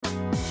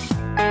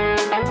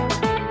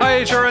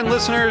HRN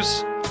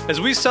listeners.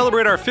 As we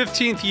celebrate our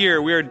 15th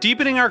year, we are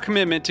deepening our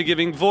commitment to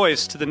giving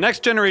voice to the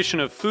next generation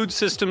of food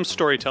systems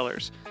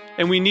storytellers,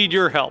 and we need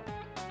your help.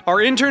 Our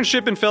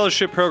internship and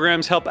fellowship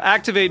programs help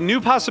activate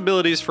new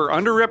possibilities for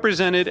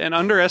underrepresented and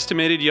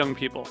underestimated young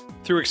people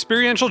through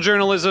experiential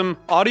journalism,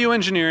 audio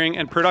engineering,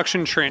 and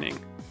production training.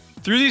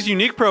 Through these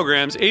unique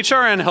programs,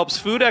 HRN helps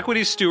food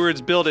equity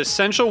stewards build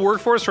essential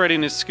workforce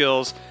readiness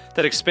skills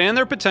that expand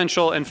their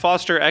potential and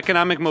foster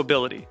economic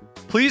mobility.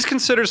 Please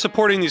consider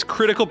supporting these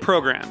critical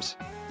programs.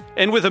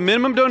 And with a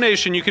minimum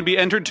donation, you can be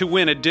entered to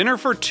win a dinner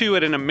for two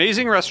at an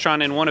amazing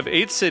restaurant in one of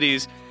 8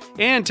 cities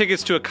and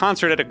tickets to a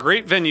concert at a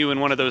great venue in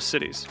one of those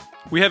cities.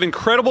 We have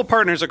incredible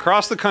partners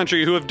across the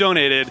country who have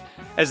donated,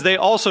 as they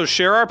also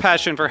share our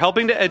passion for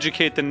helping to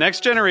educate the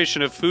next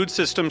generation of food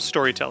systems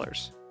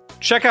storytellers.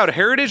 Check out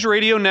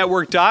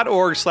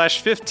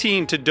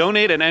heritageradionetwork.org/15 to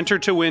donate and enter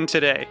to win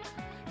today.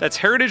 That's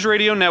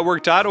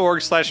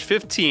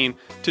heritageradionetwork.org/15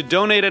 to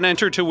donate and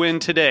enter to win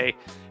today.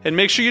 And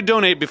make sure you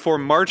donate before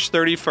March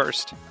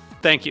 31st.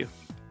 Thank you.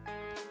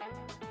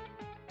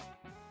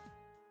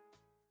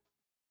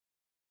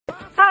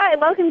 Hi,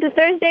 welcome to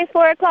Thursday,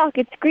 4 o'clock.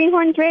 It's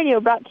Greenhorns Radio,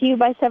 brought to you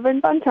by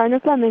Severine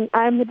Fleming.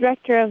 I'm the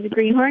director of the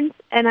Greenhorns,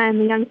 and I'm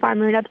a young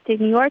farmer in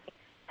upstate New York,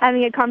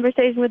 having a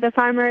conversation with a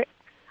farmer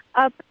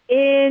up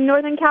in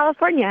Northern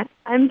California.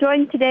 I'm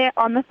joined today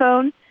on the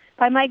phone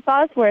by Mike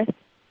Bosworth,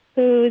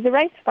 who's a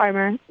rice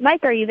farmer.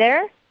 Mike, are you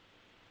there?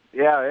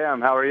 Yeah, I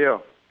am. How are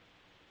you?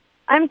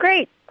 I'm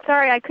great.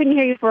 Sorry, I couldn't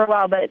hear you for a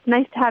while, but it's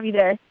nice to have you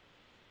there.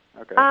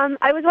 Okay.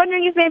 I was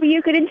wondering if maybe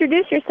you could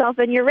introduce yourself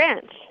and your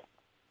ranch.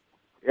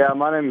 Yeah,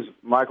 my name's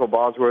Michael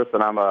Bosworth,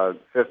 and I'm a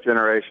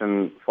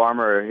fifth-generation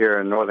farmer here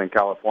in Northern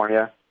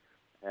California.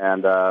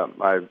 And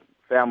my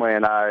family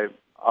and I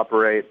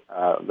operate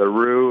the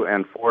Rue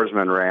and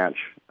Forsman Ranch,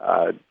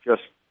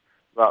 just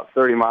about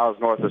 30 miles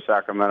north of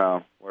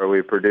Sacramento, where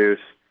we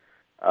produce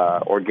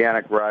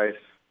organic rice,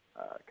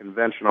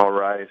 conventional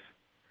rice,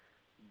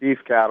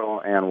 beef cattle,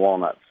 and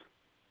walnuts.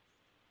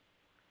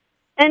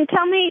 And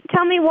tell me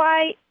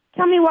why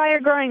you're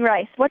growing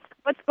rice. What's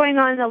going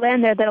on in the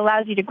land there that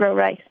allows you to grow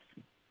rice?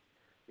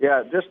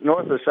 Yeah, just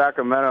north of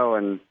Sacramento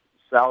and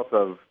south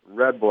of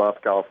Red Bluff,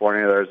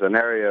 California, there's an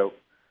area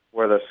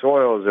where the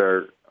soils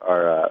are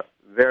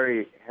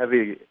very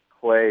heavy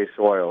clay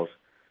soils,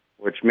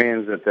 which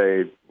means that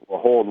they will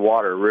hold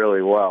water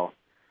really well.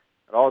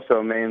 It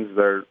also means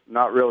they're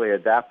not really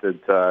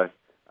adapted to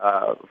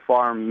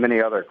farm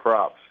many other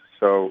crops.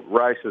 So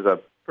rice is a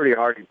pretty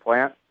hardy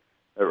plant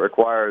that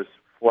requires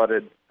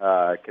flooded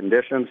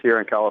conditions here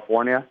in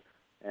California,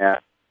 and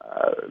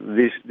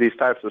these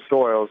types of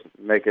soils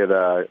make it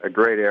a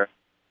great area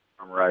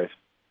for rice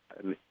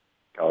in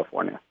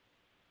California.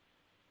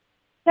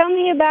 Tell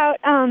me about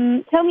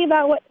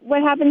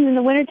what happens in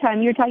the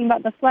wintertime. You were talking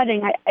about the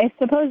flooding. I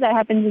suppose that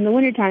happens in the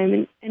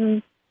wintertime, and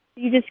can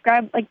you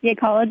describe like the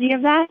ecology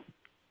of that?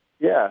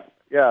 Yeah.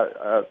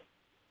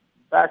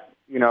 Back,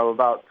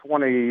 about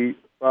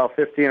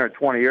 15 or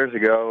 20 years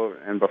ago,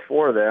 and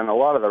before then, a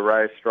lot of the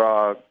rice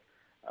straw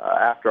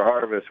after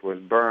harvest was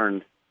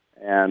burned,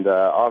 and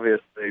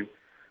obviously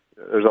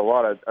there's a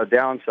lot of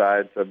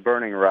downsides of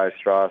burning rice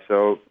straw.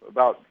 So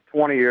about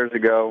 20 years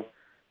ago,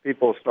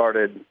 people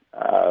started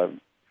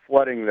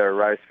flooding their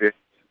rice fields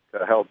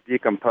to help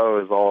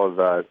decompose all of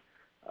the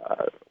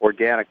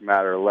organic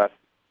matter left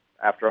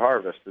after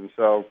harvest. And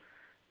so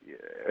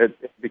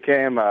it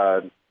became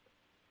a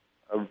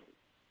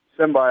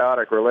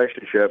symbiotic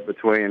relationship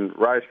between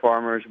rice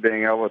farmers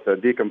being able to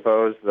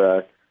decompose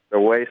the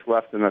waste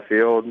left in the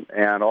field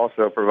and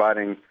also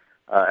providing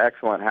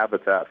excellent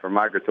habitat for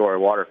migratory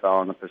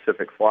waterfowl in the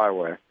Pacific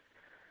Flyway.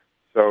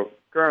 So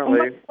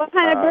currently... What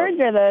kind of birds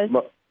are those?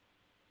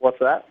 What's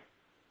that?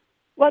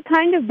 What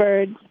kind of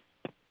birds?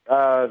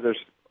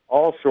 There's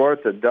all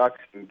sorts of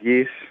ducks and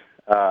geese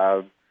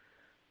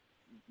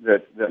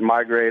that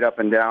migrate up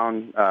and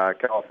down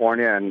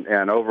California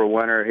and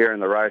overwinter here in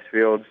the rice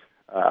fields.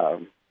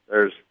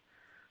 There's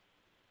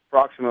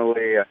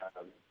approximately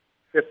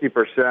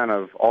 50%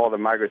 of all the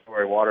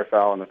migratory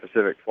waterfowl in the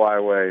Pacific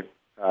Flyway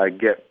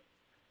get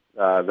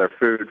their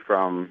food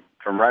from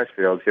rice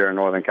fields here in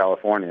Northern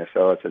California.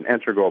 So it's an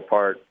integral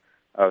part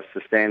of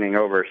sustaining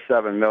over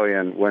 7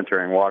 million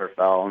wintering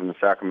waterfowl in the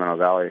Sacramento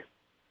Valley.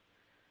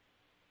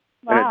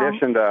 Wow. In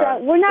addition to, so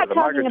we're not to the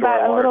talking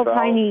about a little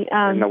tiny,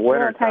 in the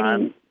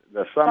wintertime,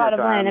 the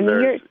summertime,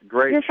 there's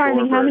great you're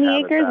farming how many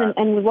acres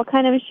and with what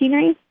kind of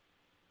machinery?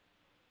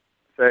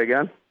 Say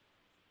again?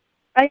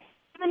 How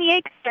many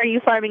acres are you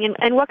farming,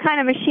 and what kind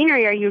of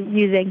machinery are you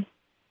using?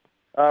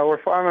 We're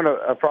farming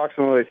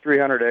approximately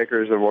 300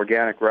 acres of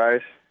organic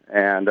rice,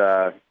 and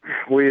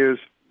we use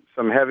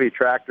some heavy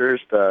tractors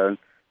to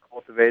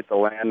cultivate the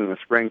land in the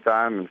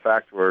springtime. In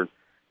fact, we're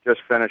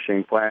just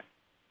finishing planting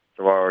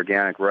of our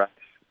organic rice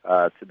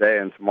today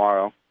and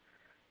tomorrow,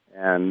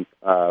 and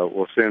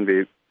we'll soon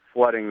be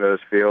flooding those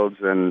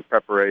fields in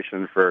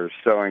preparation for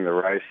sowing the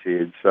rice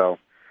seeds. So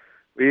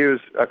we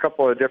use a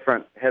couple of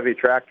different heavy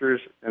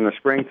tractors in the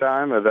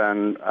springtime, and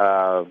then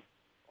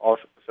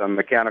also some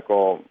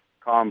mechanical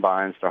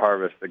combines to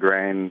harvest the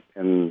grain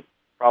in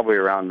probably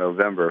around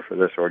November for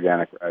this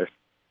organic rice.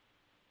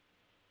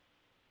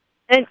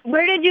 And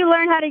where did you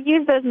learn how to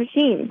use those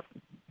machines?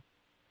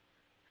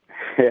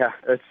 Yeah,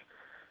 it's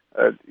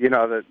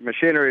the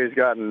machinery has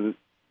gotten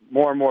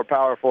more and more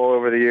powerful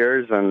over the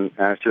years, and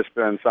it's just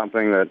been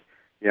something that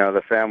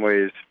the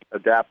family's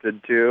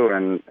adapted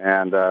to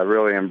and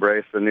really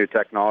embraced the new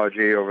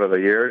technology over the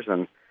years.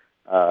 And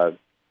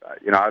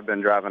I've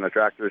been driving a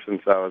tractor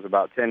since I was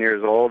about 10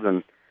 years old,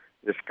 and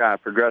just kind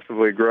of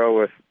progressively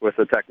grow with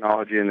the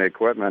technology and the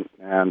equipment.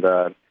 And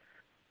we're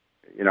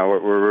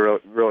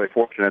really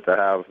fortunate to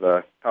have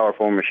the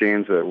powerful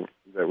machines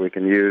that we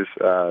can use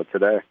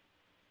today.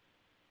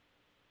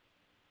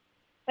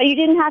 But you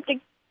didn't have to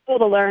go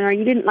to learn, or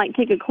you didn't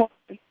take a course.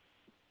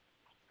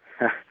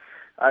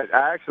 I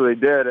actually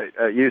did at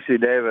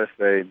UC Davis.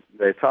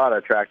 They taught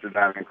a tractor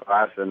driving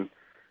class, and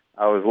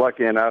I was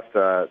lucky enough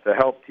to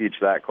help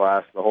teach that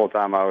class the whole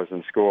time I was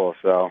in school.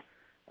 So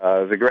it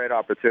was a great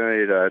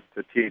opportunity to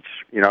teach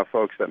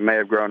folks that may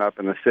have grown up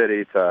in the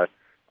city to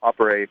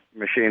operate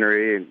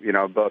machinery,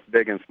 both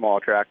big and small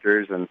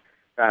tractors, and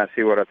kind of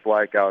see what it's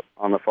like out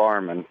on the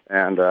farm.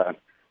 And a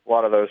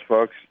lot of those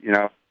folks,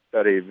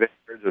 study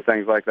vineyards or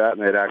things like that,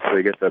 and they'd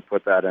actually get to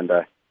put that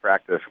into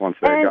practice once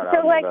they got out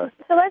of the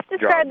So let's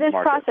describe this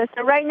market. process.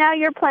 So right now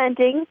you're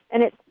planting,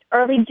 and it's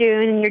early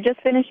June, and you're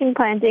just finishing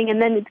planting, and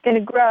then it's going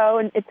to grow,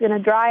 and it's going to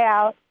dry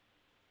out,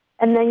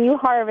 and then you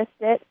harvest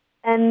it.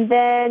 And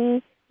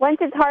then once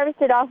it's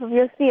harvested off of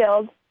your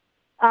field,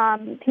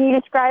 can you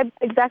describe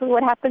exactly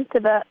what happens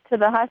to the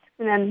husks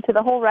and then to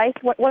the whole rice?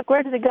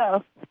 Where does it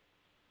go?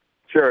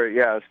 Sure,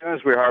 yeah. As soon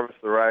as we harvest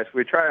the rice,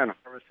 we try and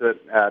harvest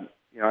it at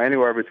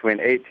anywhere between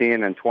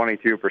 18 and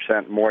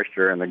 22%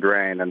 moisture in the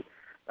grain, and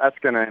that's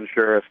going to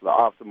ensure it's the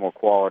optimal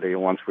quality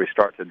once we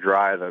start to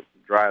dry the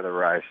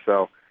rice.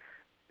 So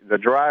the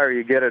drier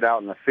you get it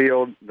out in the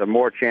field, the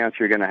more chance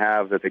you're going to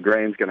have that the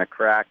grain's going to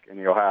crack, and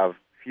you'll have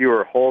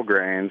fewer whole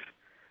grains,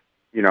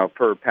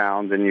 per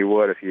pound than you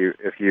would if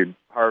you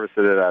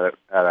harvested it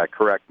at a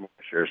correct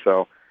moisture.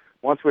 So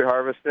once we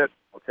harvest it,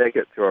 we'll take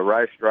it to a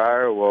rice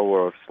dryer where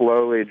we'll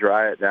slowly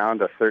dry it down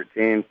to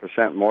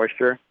 13%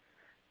 moisture,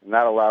 and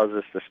that allows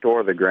us to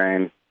store the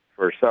grain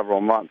for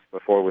several months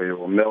before we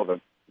will mill the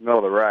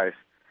rice.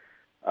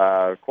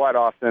 Quite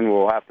often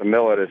we'll have to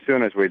mill it as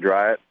soon as we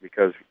dry it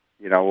because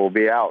we'll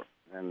be out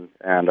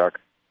and our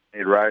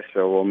need rice,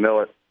 so we'll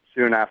mill it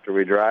soon after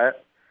we dry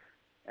it.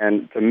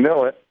 And to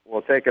mill it,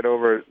 we'll take it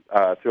over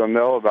to a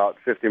mill about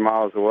 50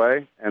 miles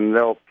away, and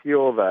they'll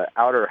peel the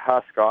outer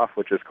husk off,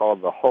 which is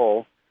called the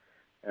hull.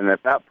 And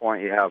at that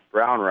point, you have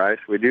brown rice.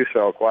 We do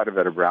sell quite a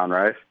bit of brown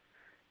rice.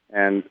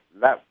 And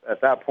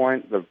at that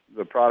point, the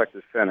product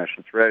is finished.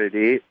 It's ready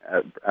to eat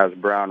as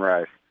brown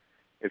rice.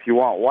 If you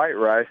want white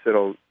rice,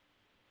 it'll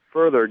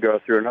further go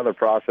through another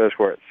process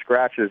where it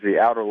scratches the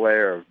outer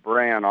layer of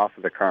bran off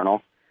of the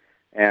kernel,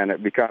 and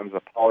it becomes a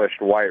polished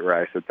white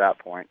rice at that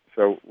point.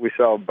 So we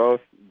sell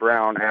both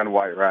brown and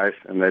white rice,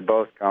 and they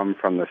both come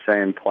from the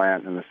same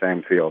plant in the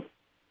same field.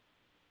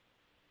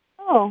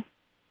 Oh.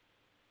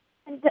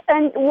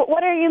 And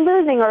what are you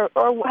losing, or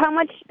how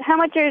much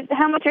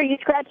are you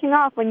scratching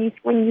off when you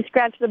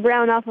scratch the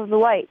brown off of the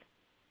white?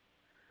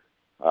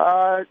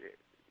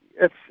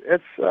 It's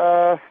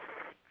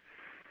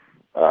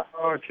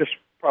just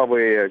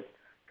probably a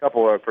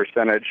couple of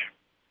percentage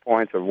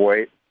points of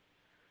weight.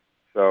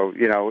 So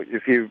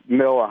if you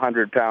mill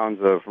 100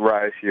 pounds of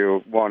rice,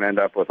 you won't end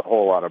up with a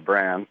whole lot of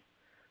bran.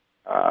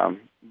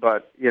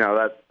 But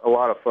that a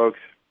lot of folks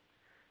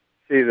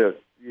see that.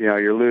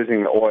 You're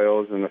losing the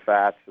oils and the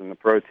fats and the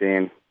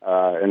protein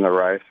in the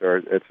rice,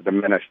 or it's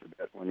diminished a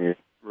bit when you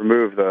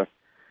remove the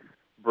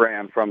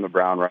bran from the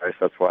brown rice.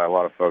 That's why a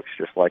lot of folks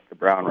just like the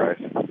brown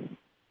rice.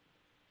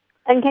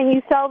 And can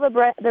you sell the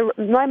bran?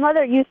 My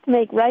mother used to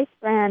make rice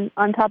bran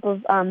on top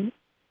of her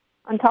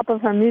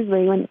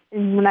muesli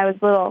when I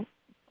was little.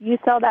 Do you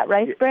sell that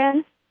rice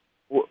bran?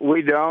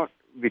 We don't,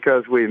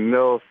 because we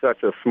mill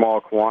such a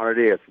small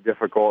quantity. It's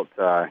difficult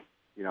to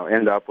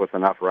end up with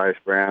enough rice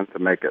bran to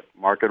make it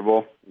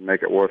marketable and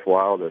make it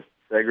worthwhile to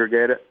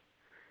segregate it.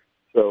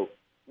 So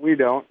we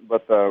don't,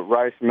 but the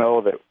rice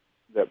mill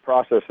that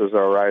processes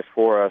our rice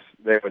for us,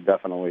 they would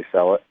definitely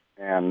sell it.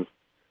 And,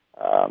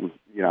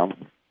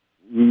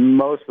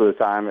 most of the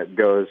time it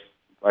goes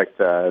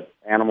to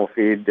animal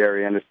feed,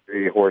 dairy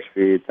industry, horse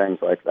feed, things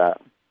like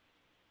that.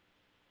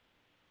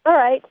 All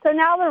right, so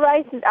now the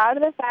rice is out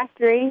of the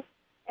factory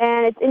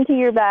and it's into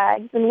your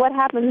bags, and what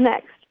happens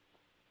next?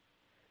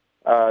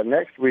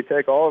 Next, we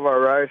take all of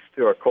our rice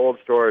to a cold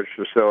storage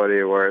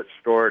facility where it's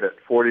stored at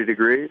 40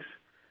 degrees,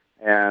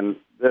 and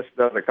this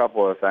does a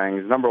couple of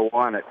things. Number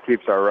one, it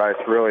keeps our rice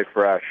really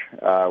fresh.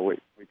 We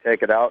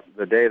take it out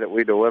the day that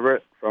we deliver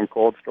it from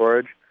cold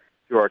storage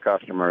to our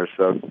customers,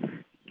 so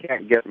you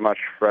can't get much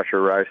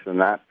fresher rice than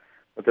that.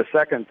 But the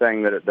second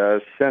thing that it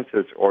does, since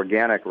it's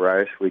organic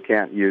rice, we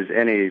can't use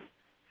any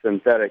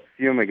synthetic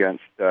fumigants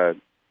to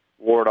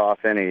ward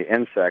off any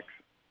insects.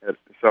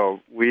 So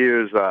we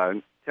use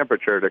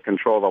temperature to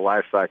control the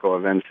life cycle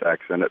of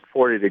insects, and at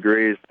 40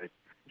 degrees, they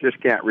just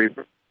can't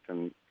reproduce,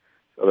 and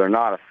so they're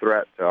not a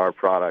threat to our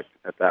product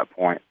at that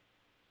point.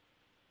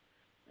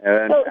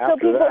 And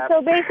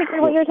so basically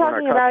what you're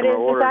talking about is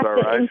the fact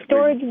that in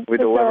storage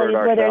facilities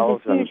where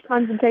there's a huge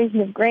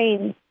concentration of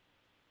grains,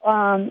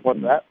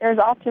 what's that? There's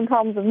often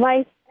problems with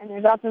mice, and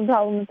there's often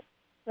problems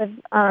with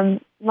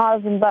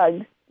moths and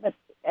bugs.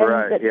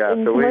 Right, yeah.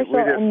 So we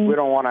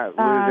don't want to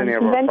lose any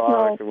of our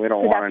product, and we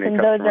don't want any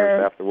customers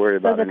to have to worry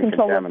about any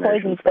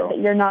contamination. Poisons, but that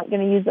you're not going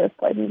to use those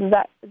poisons.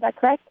 Is that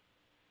correct?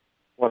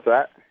 What's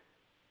that?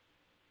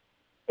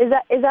 Is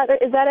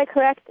that a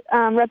correct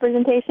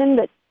representation,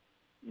 that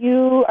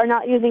you are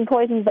not using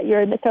poisons, but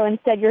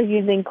instead you're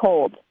using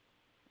cold?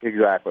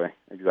 Exactly.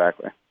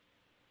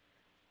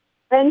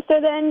 And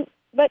so then,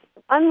 but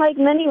unlike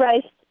many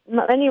rice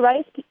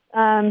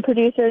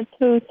producers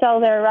who sell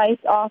their rice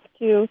off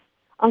to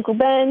Uncle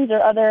Ben's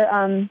or other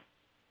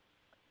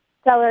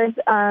sellers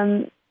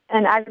and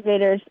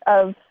aggregators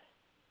of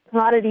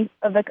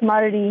the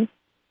commodity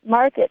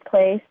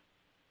marketplace,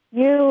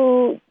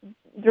 you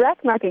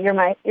direct market your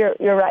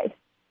rice.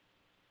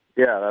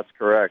 Yeah, that's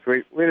correct.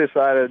 We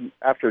decided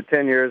after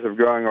 10 years of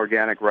growing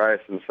organic rice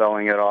and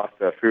selling it off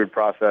to food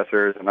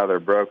processors and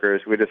other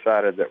brokers, we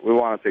decided that we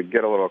wanted to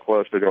get a little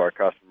closer to our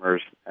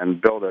customers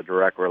and build a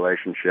direct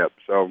relationship.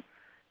 So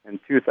in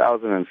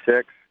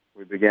 2006,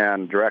 we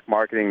began direct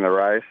marketing the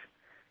rice,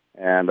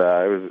 and it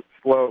was a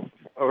slow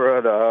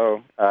road to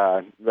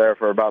hoe there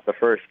for about the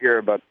first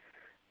year, but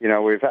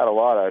we've had a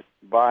lot of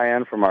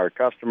buy-in from our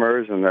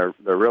customers, and they're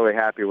really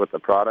happy with the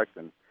product,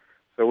 and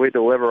so we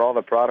deliver all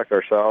the product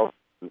ourselves,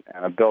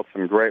 and have built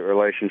some great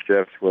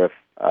relationships with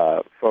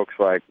folks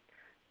like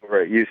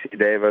over at UC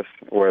Davis,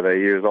 where they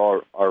use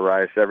all our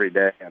rice every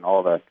day in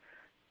all the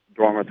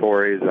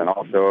dormitories, and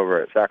also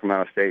over at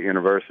Sacramento State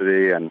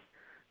University, and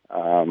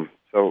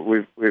so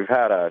we've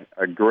had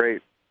a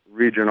great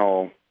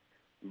regional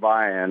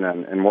buy-in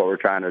in what we're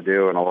trying to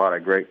do, and a lot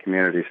of great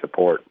community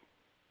support.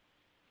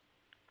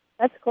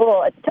 That's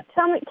cool.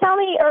 Tell me,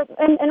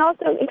 and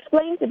also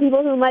explain to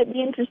people who might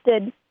be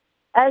interested,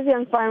 as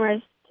young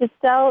farmers, to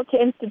sell to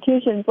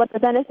institutions, what the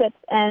benefits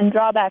and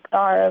drawbacks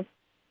are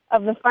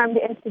of the farm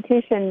to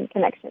institution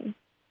connection.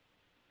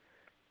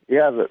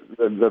 Yeah,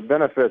 the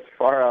benefits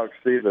far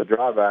exceed the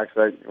drawbacks.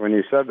 When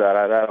you said that,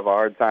 I'd have a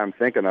hard time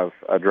thinking of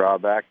a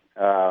drawback.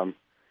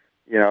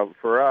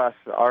 For us,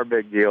 our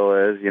big deal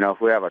is,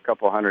 if we have a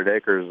couple hundred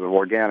acres of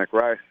organic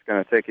rice, it's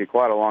going to take you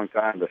quite a long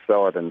time to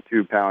sell it in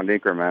 2-pound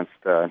increments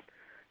to,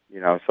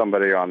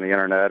 somebody on the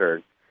internet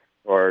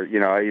or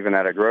even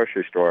at a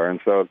grocery store. And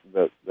so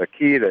the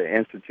key to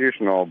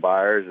institutional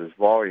buyers is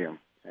volume.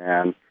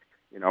 And,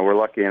 we're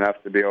lucky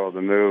enough to be able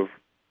to move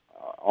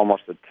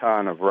almost a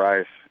ton of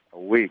rice a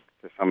week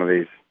to some of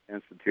these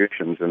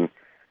institutions. And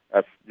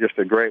that's just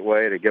a great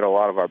way to get a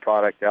lot of our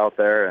product out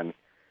there and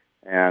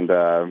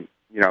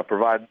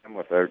provide them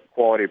with a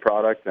quality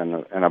product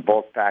and a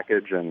bulk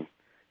package, and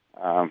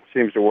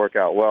seems to work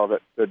out well.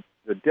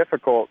 The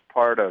difficult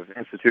part of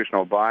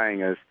institutional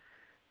buying is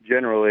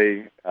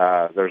generally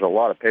there's a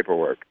lot of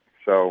paperwork.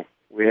 So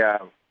we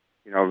have,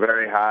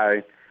 very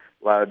high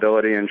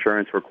liability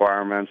insurance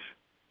requirements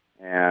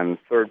and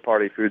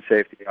third-party food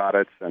safety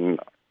audits, and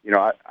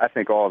I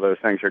think all of those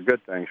things are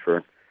good things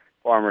for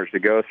farmers to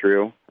go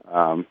through.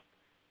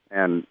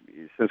 And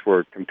since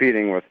we're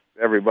competing with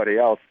everybody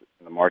else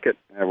in the market,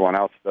 everyone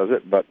else does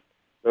it, but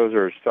those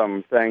are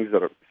some things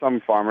that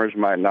some farmers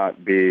might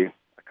not be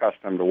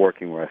accustomed to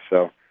working with,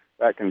 so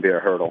that can be a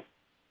hurdle.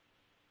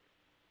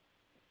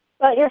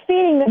 But you're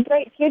feeding the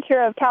great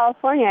future of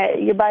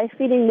California. By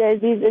feeding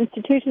these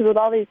institutions with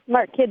all these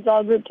smart kids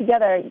all grouped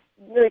together, you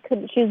really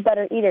couldn't choose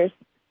better eaters.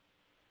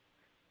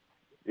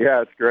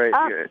 Yeah, it's great.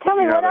 Tell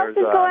me, what else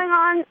is going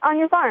on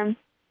your farm?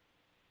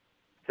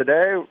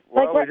 Today,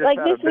 like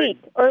this week,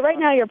 or right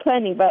now you're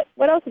planning, but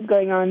what else is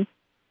going on?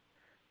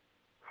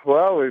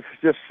 Well, we've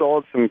just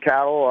sold some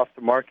cattle off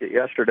the market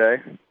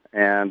yesterday,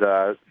 and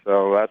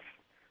so that's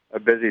a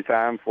busy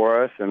time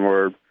for us, and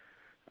we're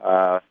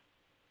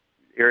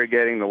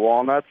irrigating the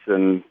walnuts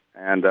and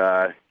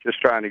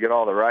just trying to get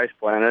all the rice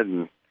planted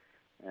and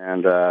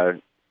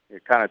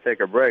kind of take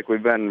a break.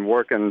 We've been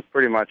working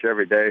pretty much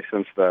every day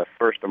since the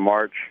 1st of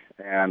March,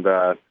 and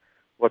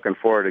looking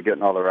forward to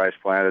getting all the rice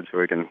planted so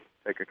we can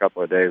take a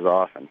couple of days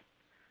off and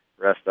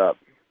rest up.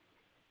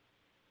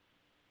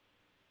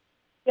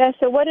 Yeah,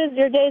 so what does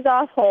your days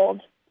off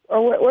hold?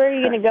 Or where are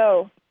you going to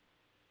go?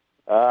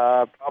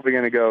 Probably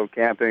going to go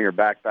camping or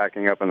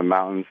backpacking up in the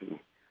mountains and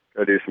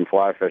go do some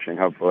fly fishing,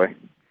 hopefully.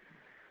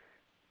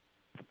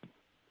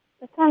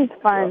 That sounds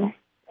fun.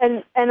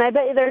 And I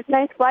bet you there's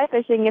nice fly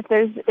fishing. If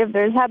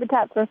there's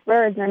habitat for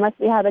birds, there must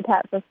be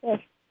habitat for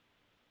fish.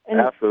 And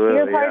absolutely.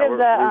 You're part of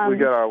the, we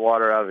get our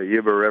water out of the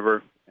Yuba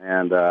River,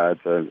 and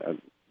it's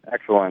an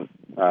excellent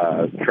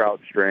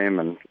trout stream,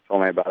 and it's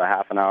only about a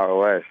half an hour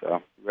away.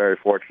 So very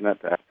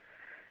fortunate to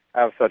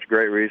have such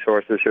great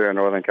resources here in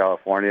Northern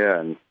California,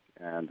 and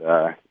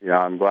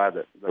I'm glad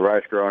that the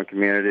rice growing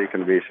community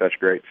can be such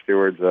great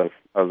stewards of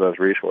those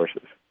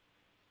resources.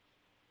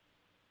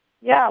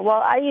 Yeah,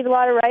 well, I eat a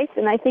lot of rice,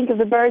 and I think of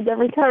the birds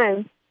every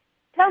time.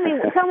 tell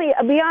me,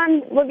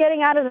 beyond, we're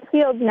getting out of the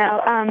fields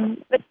now,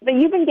 but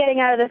you've been getting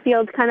out of the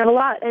fields kind of a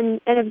lot and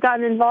have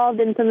gotten involved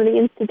in some of the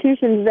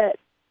institutions that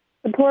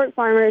support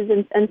farmers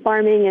and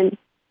farming and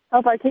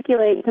help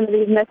articulate some of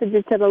these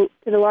messages to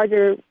the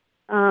larger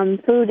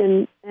food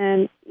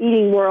and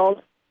eating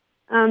world.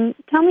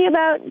 Tell me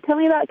about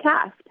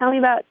CAF. Tell me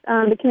about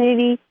the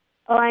Community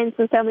Alliance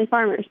with Family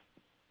Farmers.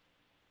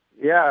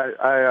 Yeah,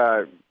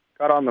 I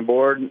got on the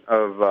board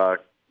of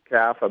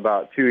CAF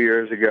about 2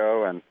 years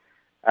ago, and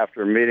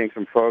after meeting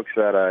some folks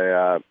at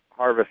a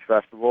harvest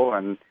festival,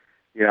 and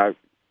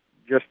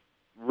just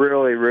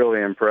really,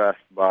 really impressed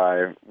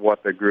by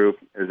what the group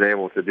is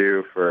able to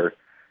do for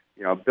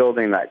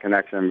building that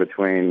connection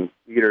between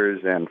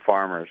eaters and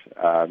farmers.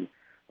 I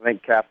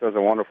think CAF does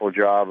a wonderful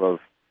job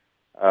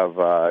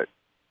of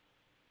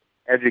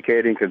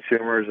educating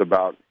consumers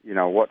about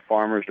what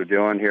farmers are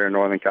doing here in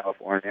Northern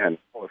California and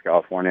Southern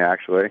California.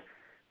 Actually,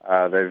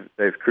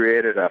 they've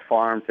created a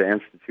farm to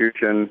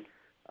institution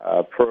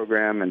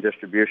program and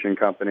distribution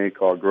company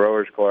called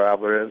Growers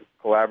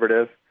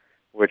Collaborative,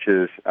 which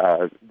has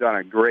done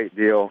a great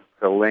deal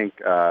to link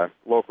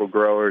local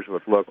growers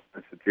with local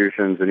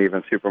institutions and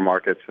even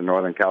supermarkets in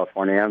Northern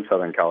California and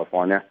Southern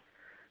California.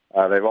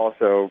 They've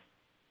also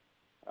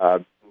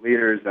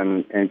leaders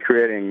in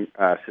creating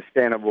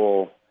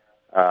sustainable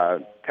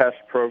test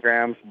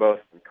programs, both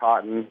in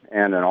cotton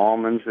and in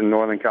almonds in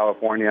Northern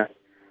California.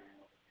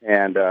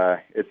 And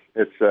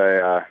it's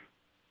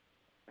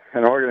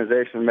an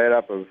organization made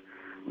up of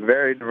a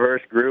very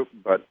diverse group,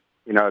 but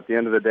at the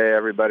end of the day,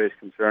 everybody's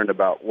concerned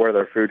about where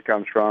their food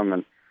comes from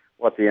and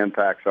what the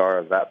impacts are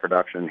of that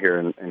production here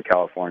in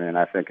California. And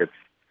I think it's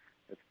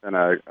been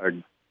a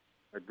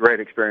great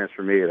experience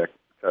for me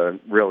to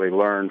really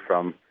learn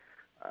from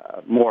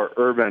more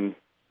urban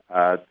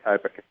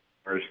type of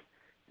consumers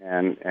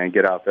and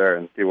get out there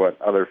and see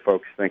what other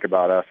folks think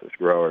about us as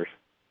growers.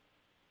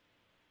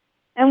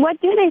 And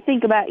what do they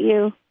think about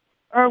you?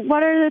 Or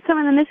what are some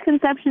of the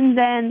misconceptions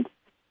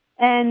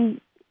and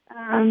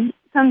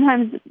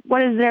sometimes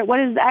what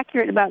is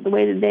accurate about the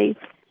way that they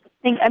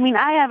think? I mean,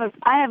 I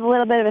have a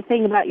little bit of a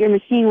thing about your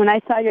machine. When I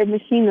saw your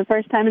machine the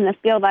first time in the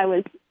field, I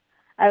was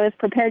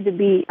prepared to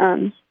be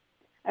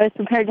I was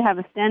prepared to have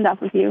a standoff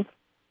with you.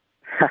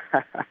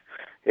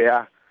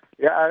 Yeah.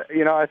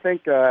 I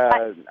think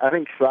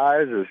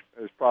size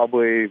is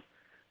probably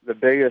the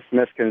biggest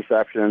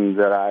misconception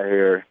that I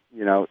hear.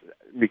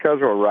 Because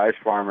we're rice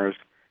farmers,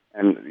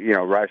 and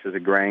rice is a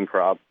grain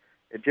crop.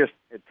 It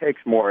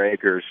takes more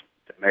acres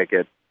to make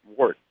it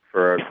work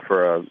for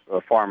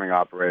a farming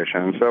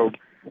operation. So,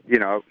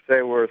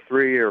 say we're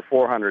 300 or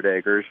 400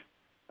 acres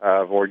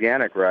of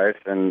organic rice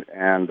and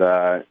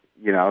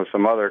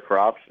some other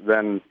crops,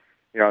 then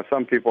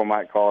some people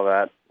might call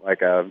that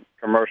like a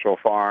commercial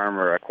farm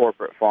or a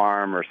corporate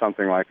farm or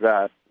something like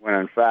that, when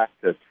in fact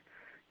it's,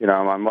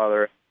 my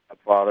mother,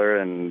 father,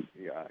 and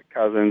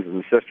cousins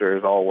and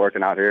sisters all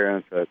working out here,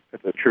 and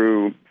it's a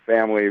true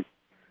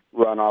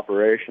family-run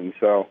operation.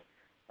 So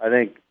I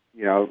think,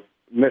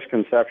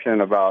 misconception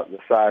about the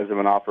size of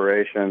an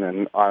operation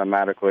and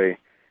automatically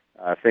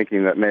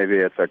thinking that maybe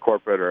it's a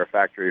corporate or a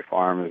factory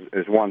farm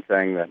is one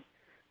thing that,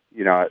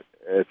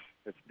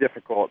 it's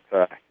difficult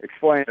to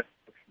explain,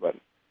 but,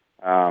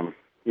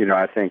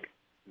 I think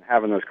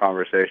having those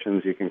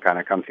conversations, you can kind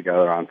of come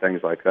together on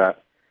things like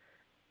that.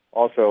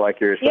 Also,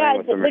 like you were saying,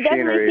 with the machinery... Yeah,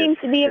 it definitely seems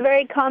to be a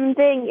very common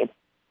thing. If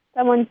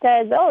someone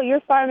says, oh,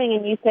 you're farming,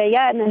 and you say,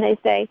 yeah, and then they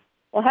say,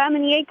 well, how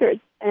many acres?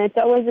 And it's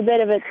always a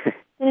bit of as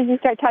soon as you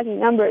start talking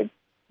numbers,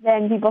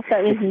 then people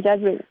start making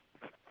judgments.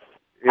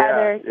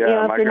 Either, if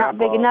you're not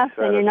big enough,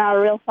 then you're not a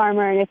real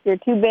farmer, and if you're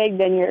too big,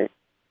 then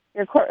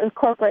you're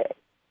corporate.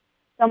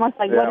 It's almost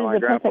like, what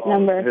is the perfect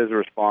number? His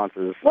response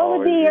is what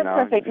would be your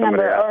perfect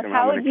number, or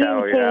how would you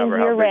change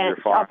your ranch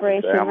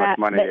operation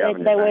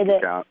the way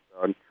that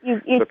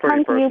you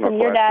come to you from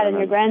your dad and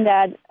your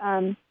granddad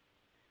and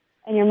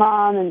your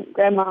mom and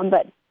grandmom,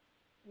 but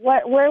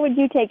where would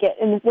you take it,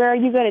 and where are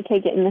you going to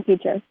take it in the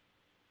future?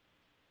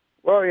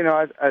 Well,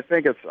 I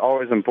think it's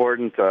always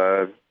important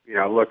to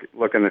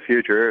look in the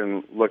future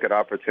and look at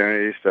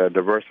opportunities to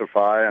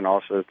diversify and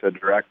also to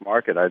direct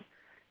market.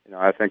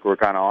 I think we're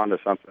kind of onto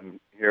something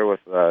here with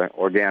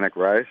organic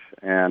rice,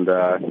 and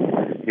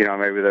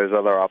maybe there's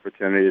other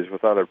opportunities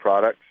with other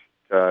products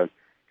to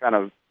kind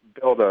of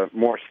build a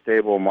more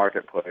stable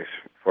marketplace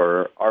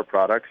for our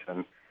products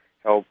and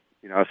help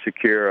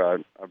secure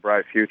a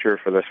bright future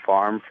for this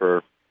farm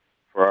for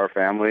our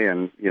family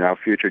and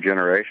future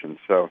generations.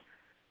 So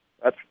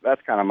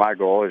that's kind of my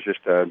goal, is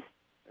to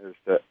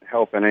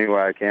help in any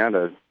way I can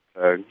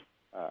to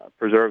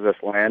preserve this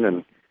land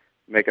and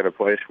make it a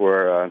place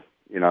where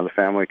the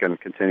family can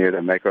continue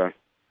to make a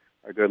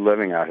good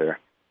living out here.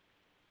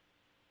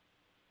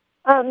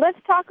 Let's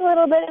talk a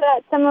little bit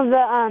about some of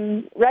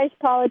the rice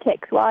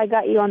politics while I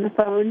got you on the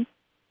phone.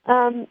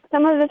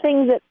 Some of the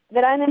things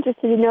that I'm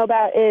interested to know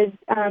about is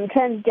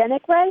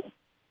transgenic rice.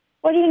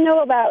 What do you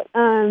know about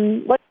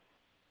what's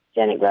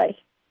transgenic rice?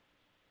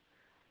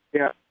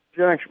 Yeah,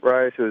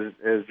 rice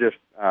is just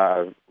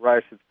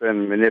rice that's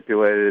been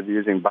manipulated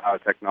using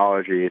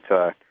biotechnology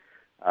to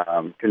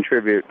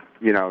contribute,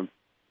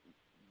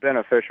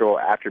 beneficial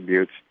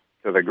attributes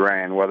to the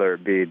grain, whether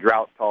it be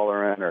drought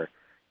tolerant or,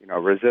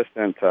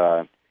 resistant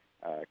to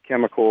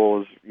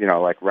chemicals,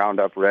 like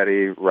Roundup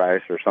Ready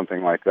rice or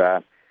something like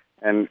that.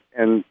 And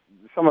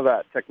some of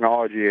that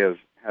technology has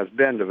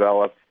been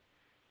developed.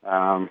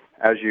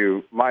 As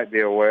you might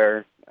be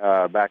aware,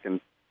 back in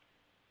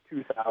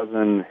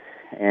 2007,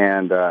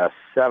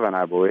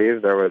 I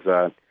believe, there was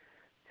a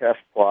test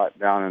plot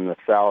down in the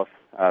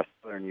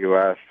southern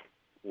U.S.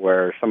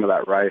 where some of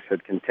that rice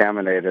had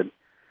contaminated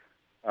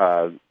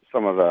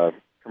some of the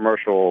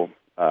commercial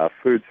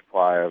food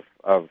supply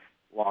of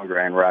long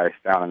grain rice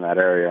down in that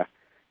area.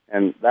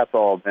 And that's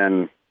all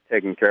been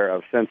taken care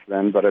of since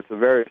then, but it's a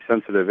very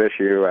sensitive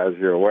issue, as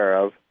you're aware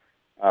of,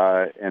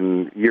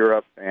 in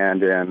Europe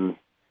and in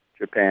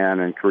Japan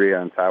and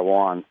Korea and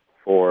Taiwan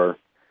for,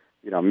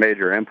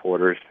 major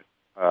importers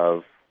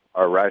of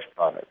our rice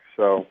products.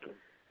 So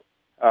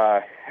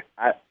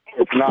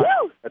it's not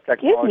a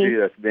technology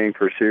that's being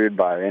pursued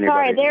by anybody.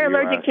 Sorry, they're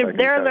allergic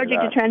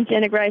to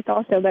transgenic rice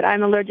also, but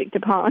I'm allergic to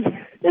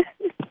pollen.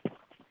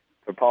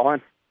 To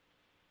pollen?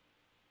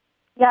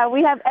 Yeah,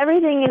 we have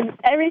everything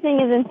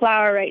is in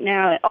flower right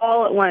now,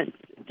 all at once.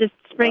 Just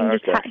spring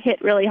just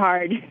hit really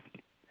hard.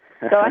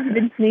 So I've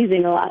been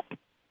sneezing a lot.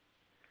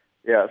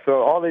 Yeah,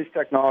 so all these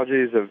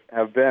technologies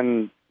have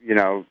been,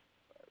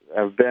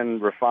 have been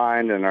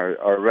refined and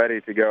are ready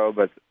to go,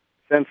 but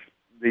since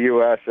the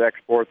U.S.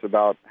 exports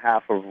about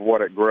half of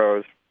what it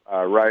grows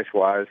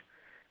rice-wise,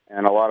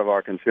 and a lot of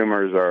our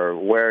consumers are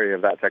wary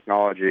of that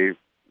technology,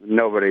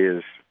 nobody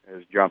is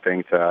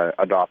jumping to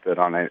adopt it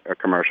on a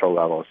commercial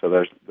level. So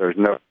there's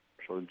no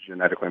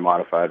genetically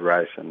modified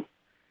rice in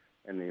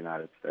the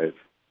United States.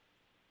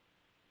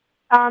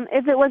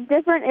 If it was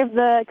different, if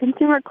the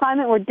consumer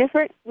climate were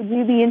different, would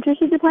you be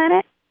interested to plant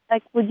it?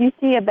 Like, would you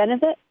see a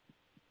benefit?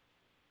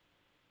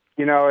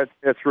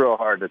 It's real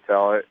hard to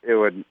tell. It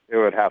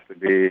would have to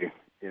be,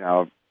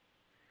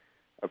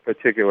 a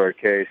particular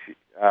case.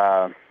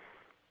 I'm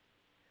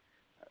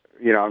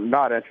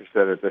not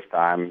interested at this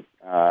time.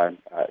 I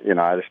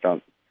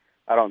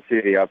don't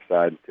see the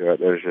upside to it.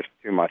 There's just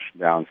too much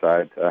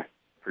downside to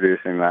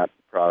producing that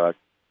product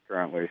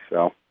currently.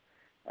 So,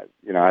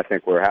 I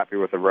think we're happy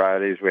with the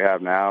varieties we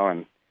have now,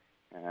 and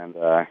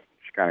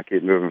just kind of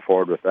keep moving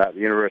forward with that.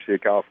 The University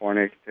of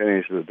California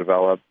continues to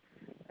develop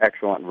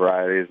excellent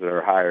varieties that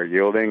are higher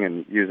yielding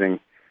and using,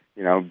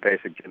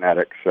 basic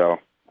genetics. So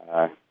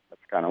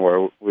that's kind of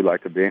where we'd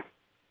like to be.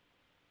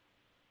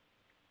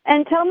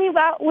 And tell me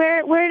about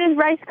where does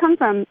rice come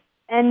from,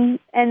 and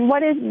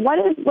what is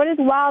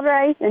wild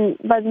rice and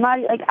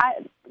basmati? Like,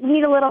 I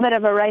need a little bit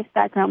of a rice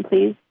background,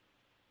 please.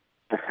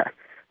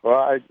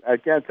 Well, I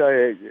can't tell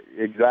you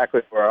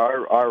exactly where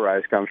our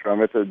rice comes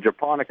from. It's a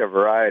Japonica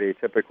variety.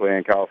 Typically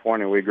in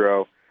California, we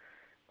grow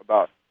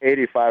about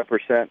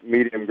 85%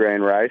 medium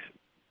grain rice,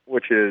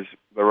 which is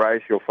the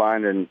rice you'll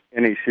find in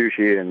any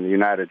sushi in the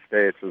United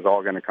States is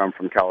all going to come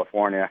from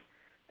California,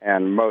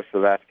 and most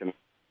of that's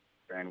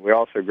grain. We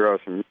also grow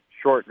some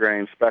short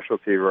grain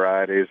specialty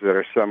varieties that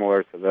are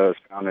similar to those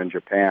found in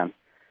Japan,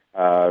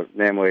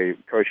 namely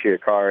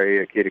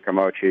Koshiakari, Akita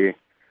Kamochi,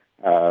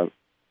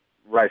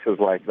 rices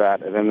like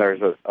that. And then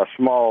there's a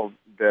small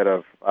bit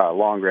of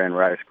long grain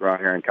rice grown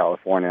here in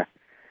California.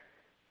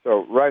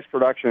 So rice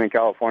production in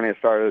California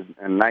started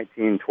in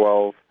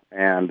 1912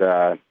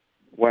 and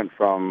went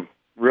from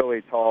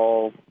really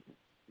tall,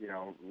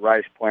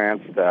 rice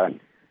plants to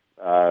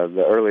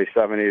the early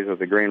 70s with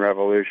the Green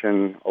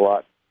Revolution, a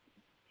lot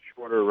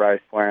shorter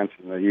rice plants,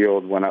 and the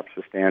yield went up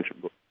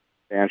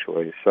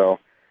substantially. So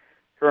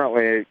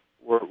currently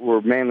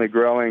we're mainly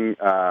growing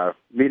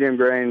medium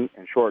grain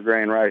and short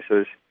grain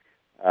rices.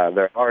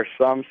 There are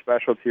some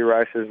specialty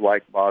rices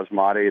like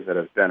basmati that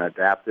have been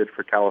adapted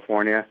for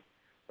California,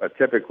 but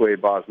typically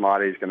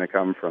basmati is going to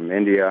come from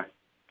India,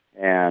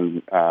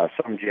 and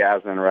some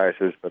jasmine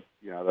rices, but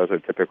those are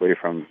typically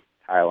from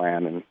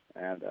Thailand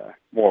and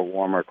more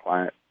warmer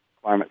climates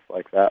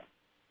like that.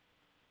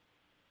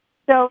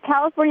 So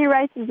California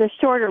rice is a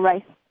shorter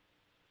rice.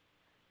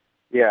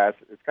 Yeah,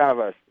 it's kind of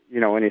a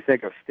when you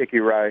think of sticky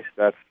rice,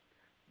 that's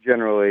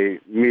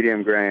generally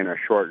medium grain or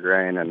short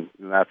grain, and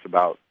that's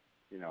about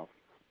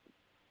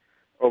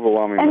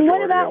overwhelming. And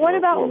what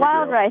about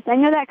wild rice? I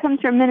know that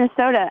comes from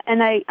Minnesota,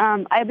 and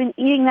I've been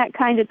eating that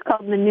kind. It's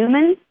called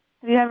Manoomin.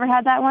 Have you ever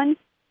had that one?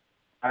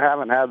 I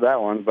haven't had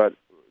that one, but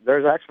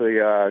there's actually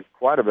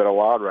quite a bit of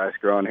wild rice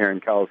growing here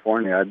in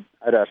California.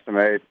 I'd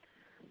estimate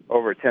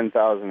over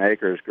 10,000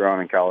 acres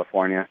grown in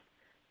California,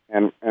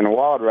 and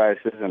wild rice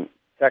isn't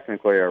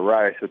technically a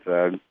rice. It's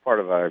a part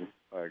of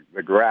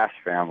the grass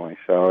family,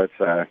 so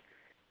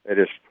they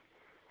just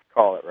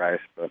call it rice,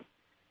 but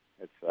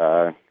it's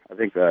I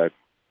think the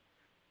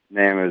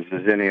name is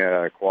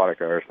Zinnia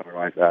aquatica or something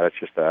like that. It's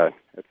just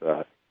it's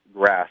a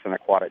grass, an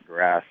aquatic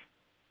grass.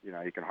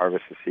 You can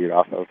harvest the seed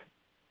off of.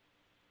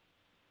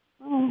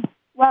 Oh,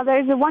 well,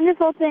 there's a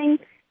wonderful thing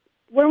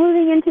we're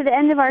moving into the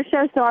end of our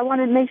show, so I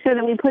want to make sure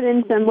that we put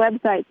in some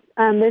websites.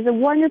 There's a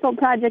wonderful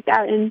project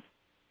out in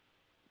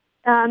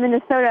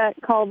Minnesota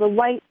called the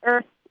White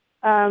Earth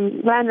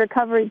Land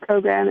Recovery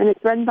Program, and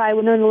it's run by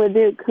Winona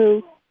LaDuke,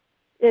 who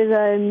is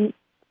a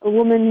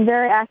woman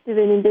very active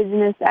in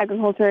indigenous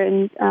agriculture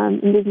and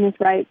indigenous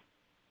rights,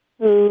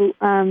 who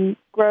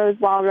grows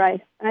wild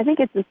rice. And I think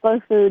it's a slow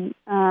food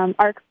an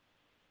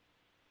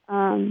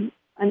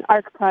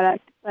ARC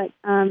product, but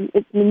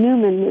it's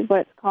Manuman is what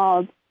it's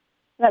called.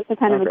 So that's a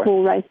kind of a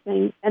cool rice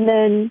thing. And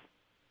then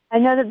I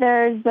know that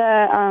there's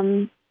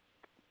a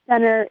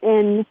center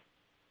in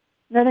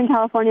Northern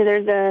California.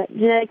 There's a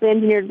genetically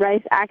engineered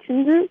rice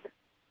action group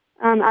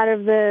out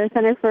of the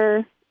Center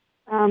for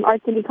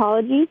Arts and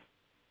Ecology.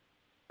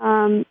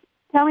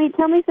 Tell me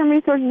some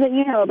resources that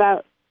you know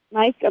about,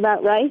 Mike,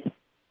 about rice.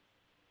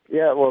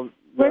 Yeah, well,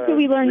 where can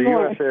we learn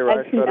more as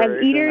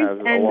eaters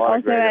and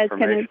also as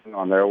kind of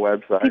on their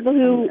website, people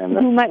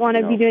who might want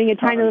to be doing a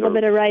tiny little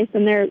bit of rice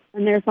on their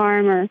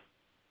farm or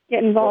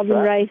get involved in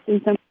rice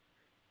in some way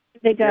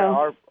they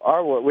go?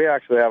 Yeah, we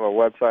actually have a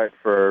website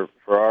for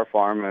our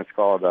farm, and it's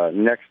called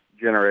Next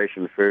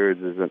Generation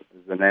Foods is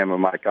the name of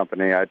my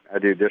company. I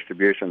do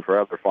distribution for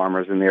other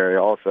farmers in the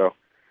area also,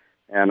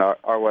 and our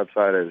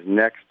website is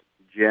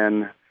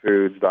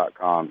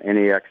nextgenfoods.com,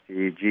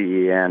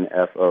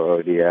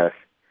 NEXTGENFOODS.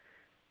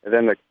 And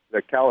then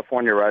the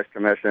California Rice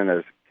Commission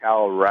is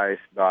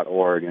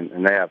calrice.org,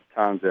 and they have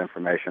tons of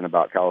information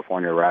about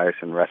California rice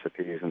and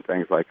recipes and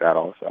things like that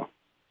also.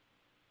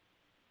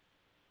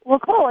 Well,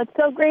 cool. It's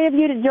so great of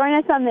you to join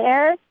us on the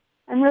air.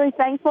 I'm really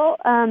thankful.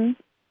 And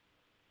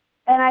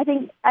I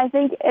think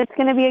it's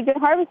going to be a good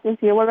harvest this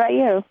year. What about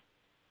you?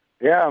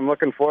 Yeah, I'm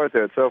looking forward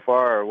to it. So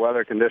far, our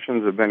weather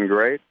conditions have been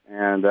great,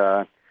 and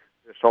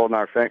just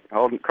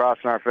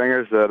crossing our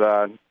fingers that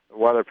the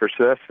weather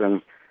persists,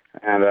 and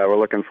we're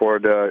looking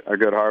forward to a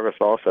good harvest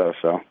also.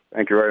 So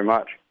thank you very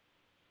much.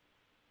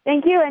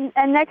 Thank you, and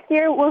next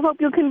year we'll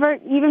hope you'll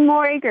convert even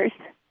more acres.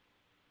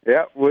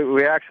 Yeah,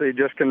 we actually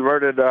just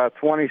converted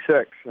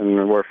 26,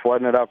 and we're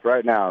flooding it up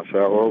right now,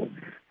 so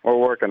we're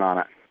working on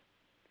it.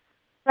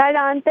 Right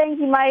on. Thank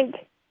you,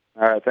 Mike.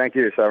 All right, thank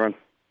you, Severine.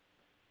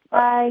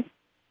 Bye.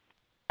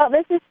 Oh,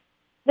 this is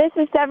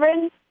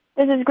Severine.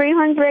 This is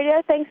Greenhorns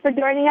Radio. Thanks for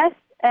joining us,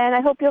 and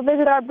I hope you'll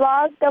visit our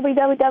blog,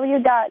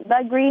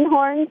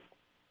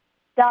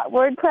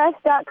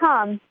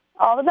 www.thegreenhorns.wordpress.com.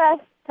 All the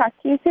best. Talk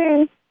to you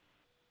soon.